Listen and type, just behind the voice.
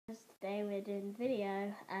Today we're doing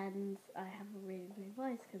video, and I have a really blue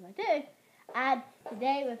voice because I do. And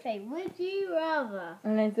today we're playing Would You Rather.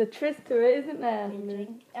 And there's a twist to it, isn't there?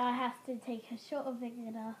 I have to take a shot of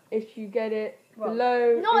vinegar. If you get it Wrong.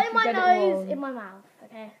 below, Not in my nose, in my mouth.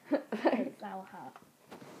 Okay, that will hurt.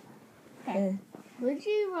 Okay. Would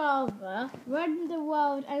you rather run the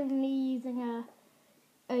world only using a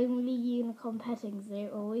only unicorn petting zoo,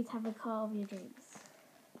 or always have a car of your dreams?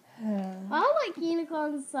 I like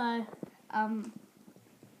unicorns, so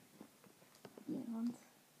unicorns.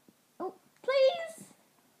 Oh, please!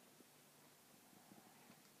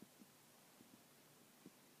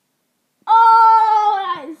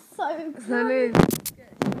 Oh, that is so good. So Liz,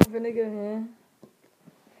 get some vinegar here.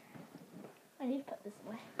 I need to put this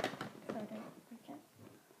away so I don't break it.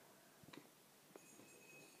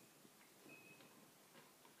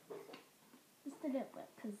 Just a little bit,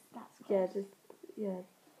 because that's gross.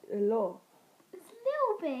 A lot. It's a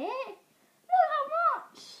little bit. Look how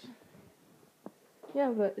much. Yeah,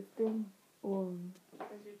 but it's still warm.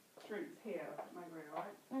 There's your drinks here, maybe,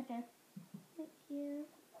 right? Okay. Thank you.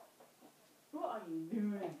 What are you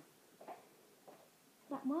doing?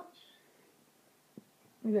 That much?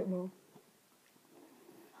 A bit more.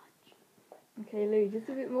 Okay, Lou, just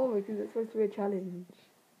a bit more because it's supposed to be a challenge.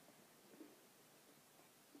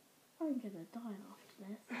 I'm gonna die after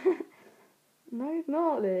this. No, it's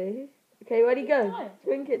not, Lou. Okay, ready, go. Tired.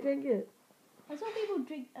 Drink it, drink it. I saw people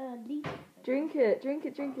drink leaf. Drink it, drink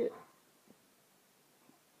it, drink it.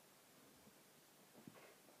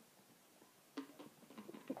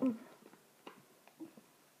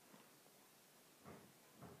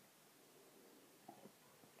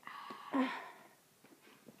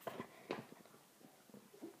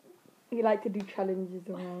 You like to do challenges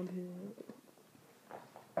around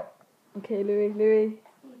here. Okay, Louis. Louis,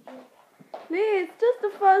 it's just the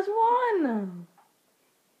first one.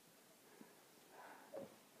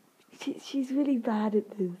 She's really bad at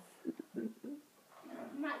this.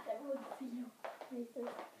 Matt, I want to see your faces.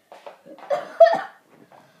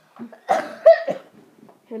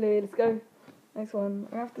 Okay, Louis, let's go. Next one.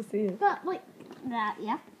 I have to see it. But like that,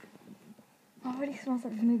 yeah. Oh, it already smells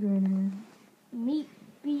like vinegar in Meat,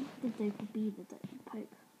 beat the dope, or be the dope.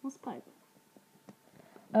 Pope. What's Pope?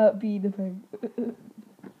 here. Be the Pope.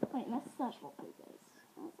 Wait, let's search what Pope is.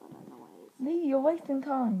 I don't know what it is. Lee, you're wasting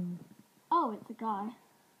time. Oh, it's a guy.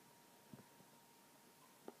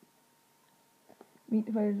 Meet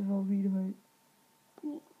the Pope or be the Pope.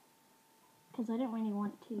 Because I don't really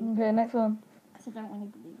want to. Okay, next one. Because I don't really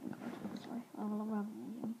believe in God. Sorry. I will rather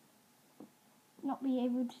than not be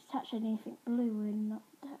able to touch anything blue and not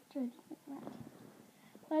touch anything red.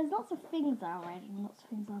 There's lots of things that are red and lots of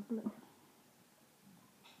things that are blue.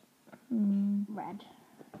 Red.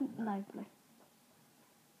 No, blue.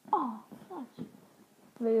 Oh, fudge.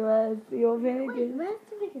 Lee, where's your vinegar? Wait, where's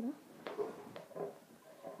the vinegar?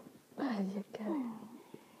 There you go.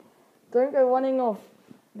 Don't go running off.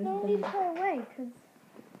 No, I need to throw it away because.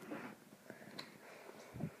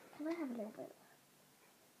 Can I have a little bit?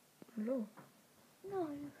 No. No.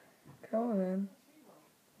 Come on, then.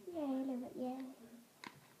 Yeah, a little bit, yeah.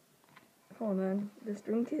 Come on, then. Just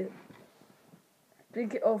drink it.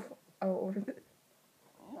 Drink it off. Out of it.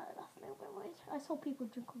 No, that's a little bit weird. I saw people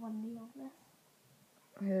drink one knee of this.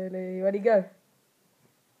 Okay, Lee, ready, go.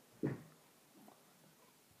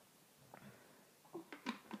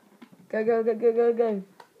 Go, go, go, go, go, go.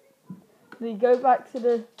 Lee, go back to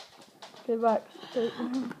the... Go back.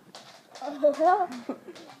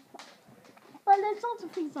 Well, there's lots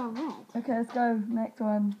of things that are red. Okay, let's go. Next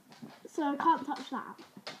one. So I can't touch that.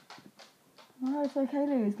 No, it's okay,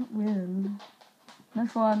 Lee. It's not weird.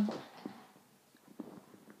 Next one.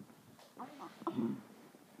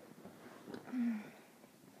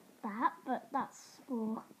 That, but that's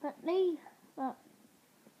for... But leave that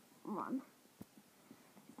one.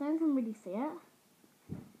 No one can really see it.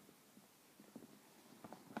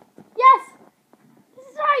 Yes! This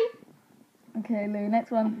is right! Okay, Lou,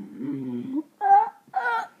 next one.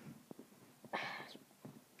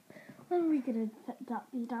 When are we going to put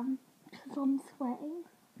that be done? Because I'm sweating.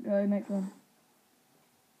 Go, next one.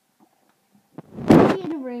 Be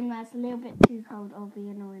in a room that's a little bit too cold, or be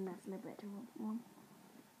in a room that's a little bit too warm.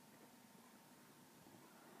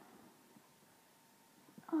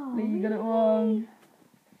 Oh, Lee, you got it wrong.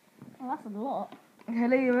 Oh, that's a lot. Okay,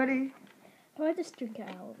 Lee, you ready? Can I just drink it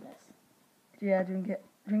out of this? Yeah, drink it.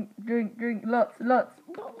 Drink. Lots. Not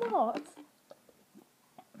what?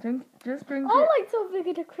 Just drink I it. like something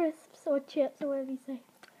in a crisps or chips or whatever you say.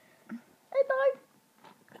 And I...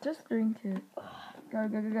 Just drink it. Go.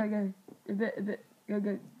 A bit.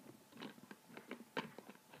 Go.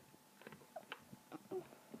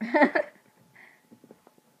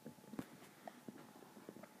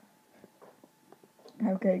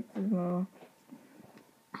 Have cakes as well.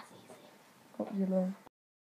 Popular.